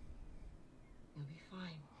 You'll be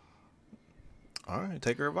fine. All right,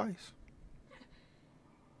 take her advice.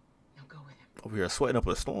 Now go with him. Over here sweating up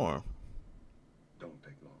a storm. Don't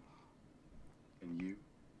take long. And you,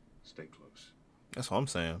 stay close. That's what I'm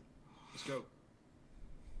saying. Let's go.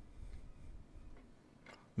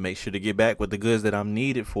 Make sure to get back with the goods that I'm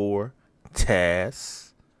needed for.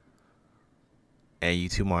 Tess. And you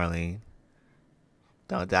too, Marlene.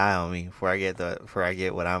 Don't die on me before I get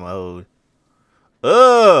what I'm owed.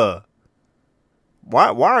 Ugh. Why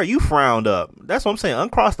are you frowned up? That's what I'm saying.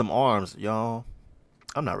 Uncross them arms, y'all.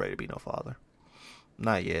 I'm not ready to be no father.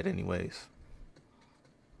 Not yet, anyways.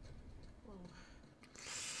 Whoa.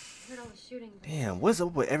 I heard all the shooting. Damn, what's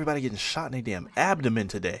up with everybody getting shot in their damn abdomen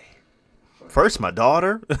today? First my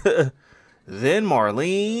daughter, then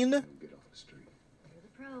Marlene. Get off the street. You're the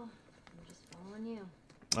pro. I'm just following you.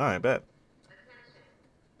 All right, bet.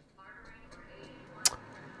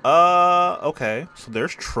 Okay. So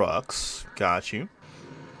there's trucks. Got you.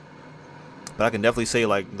 But I can definitely say,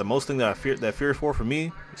 like, the most thing that I fear for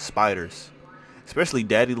me is spiders. Especially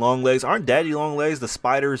daddy long legs. Aren't daddy long legs the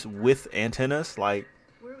spiders with antennas? Like,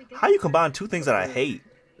 how you combine two things that I hate?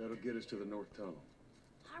 That'll get us to the north tunnel.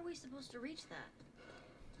 How are we supposed to reach that?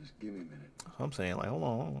 Just give me a minute. That's what I'm saying, like, hold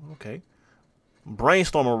on, okay.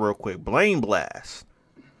 Brainstorming real quick. Brain blast.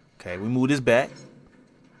 Okay, we move this back.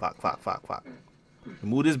 Fuck. We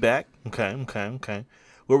move this back. Okay.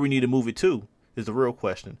 Where we need to move it to is the real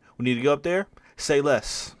question. We need to go up there? Say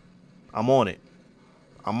less. I'm on it.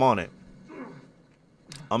 I'm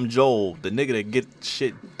Joel, the nigga that get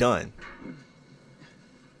shit done.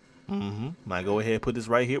 Might go ahead and put this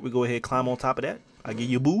right here. We go ahead and climb on top of that. I give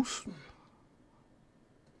you a boost.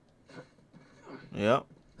 Yep.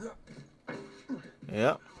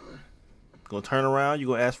 Gonna turn around. You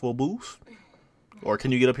gonna ask for a boost? Or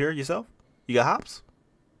can you get up here yourself? You got hops?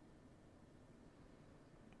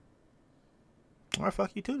 Alright,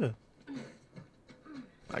 fuck you too then.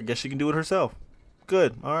 I guess she can do it herself.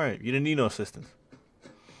 Good. Alright. You didn't need no assistance.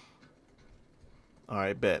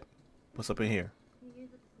 Alright, bet. What's up in here? You use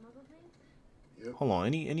it to smuggle things? Yep. Hold on.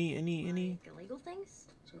 Any Like illegal things?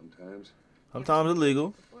 Sometimes. Sometimes illegal.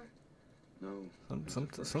 Before? No.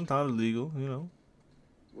 Sometimes illegal, you know.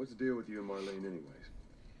 What's the deal with you and Marlene anyways?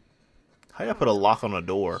 How y'all put a lock on the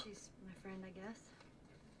door? She's my friend, I guess.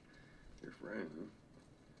 Your friend, huh?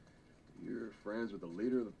 You're friends with the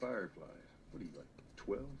leader of the Fireflies. What are you, like,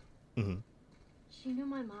 12? Mm-hmm. She knew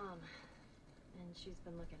my mom, and she's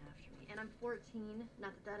been looking after me. And I'm 14.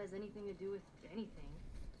 Not that that has anything to do with anything.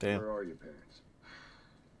 Damn. Where are your parents?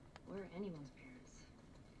 Where are anyone's parents?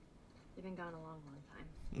 They've been gone a long, long time.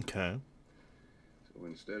 Okay. So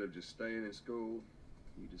instead of just staying in school,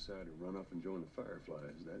 you decided to run off and join the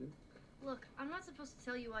Fireflies, is that it? Look, I'm not supposed to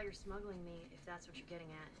tell you why you're smuggling me, if that's what you're getting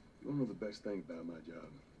at. You wanna know the best thing about my job?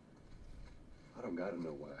 I don't gotta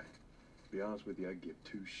know why. To be honest with you, I give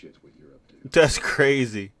 2 shits what you're up to. That's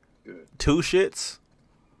crazy. Good. 2 shits?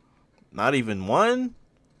 Not even 1?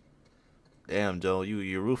 Damn, Joe,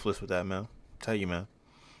 you're ruthless with that, man. Tell you, man.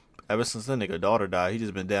 Ever since that nigga daughter died, he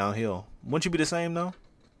just been downhill. Wouldn't you be the same though?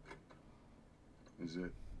 Is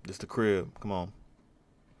it? Just the crib. Come on.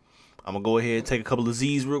 I'm gonna go ahead and take a couple of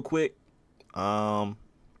Z's real quick.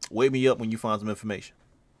 Wake me up when you find some information.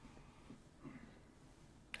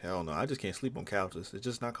 Hell no, I just can't sleep on couches. It's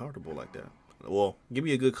just not comfortable like that. Well, give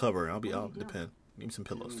me a good cover. I'll depend. Give me some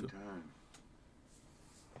pillows too.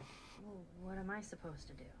 Well, what am I supposed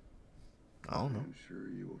to do? I don't know. I'm sure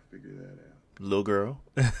you will figure that out. Little girl.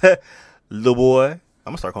 Little boy. I'm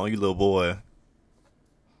gonna start calling you little boy.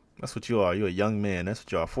 That's what you are. You're a young man. That's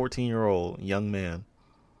what you are. 14-year-old young man.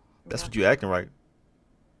 That's what you acting right.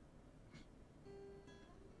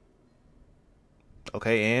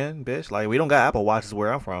 Okay, and bitch, like we don't got Apple Watches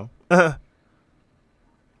where I'm from.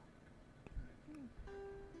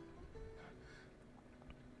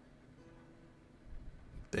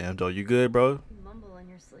 Damn, Joe, you good, bro? You mumble in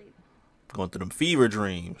your sleep. Going through them fever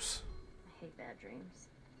dreams. I hate bad dreams.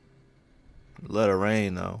 Let it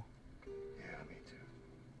rain though. Yeah, me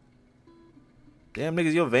too. Damn,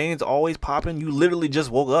 niggas, your veins always popping. You literally just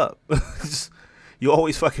woke up. You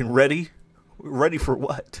always fucking ready. Ready for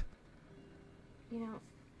what? You know,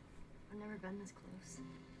 I've never been this close.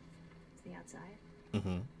 It's the outside.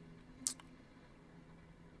 Mm-hmm.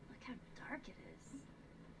 Look how dark it is.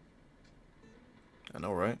 I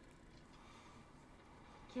know, right?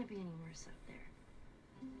 Can't be any worse out there.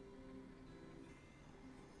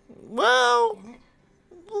 Well, Isn't it?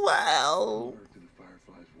 well. What do the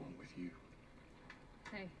Fireflies want with you?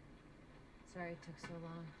 Hey, sorry it took so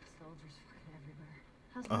long. Soldiers fucking everywhere.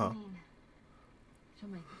 How's Marlene? Show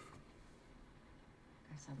me.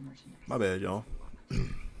 I saw the merchandise. My bad, y'all.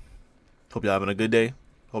 Hope y'all having a good day.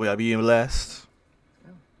 Hope y'all being blessed.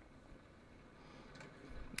 Oh.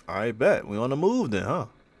 All right, bet. We on the move then, huh?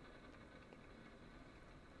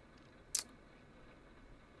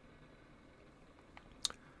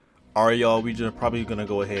 All right, y'all. We just probably gonna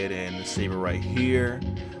go ahead and save it right here.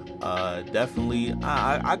 Definitely,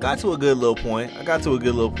 I got to a good little point. You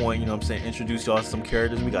know what I'm saying? Introduce y'all to some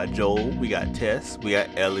characters. We got Joel, we got Tess, we got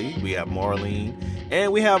Ellie, we have Marlene,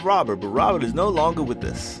 and we have Robert. But Robert is no longer with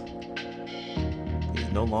us.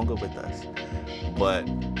 He's no longer with us. But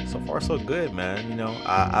so far so good, man. You know,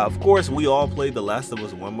 I of course we all played The Last of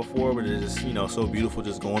Us 1 before, but it's just, you know, so beautiful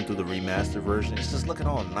just going through the remastered version. It's just looking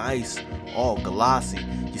all nice, all glossy.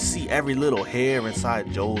 You see every little hair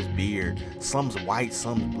inside Joel's beard. Some's white,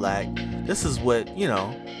 some's black. This is what, you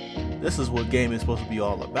know, this is what gaming is supposed to be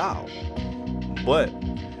all about. But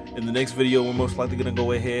in the next video, we're most likely gonna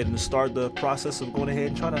go ahead and start the process of going ahead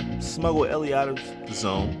and trying to smuggle Ellie out of the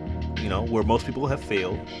zone, you know, where most people have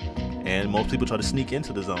failed. And most people try to sneak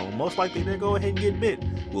into the zone. Most likely they go ahead and get bit.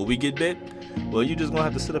 Will we get bit? Well, you're just gonna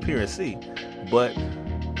have to sit up here and see. But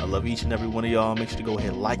I love each and every one of y'all. Make sure to go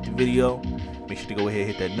ahead and like the video. Make sure to go ahead and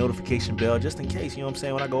hit that notification bell just in case, you know what I'm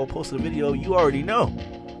saying, when I go post a video, you already know.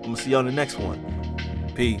 I'm gonna see y'all in the next one.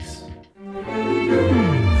 Peace.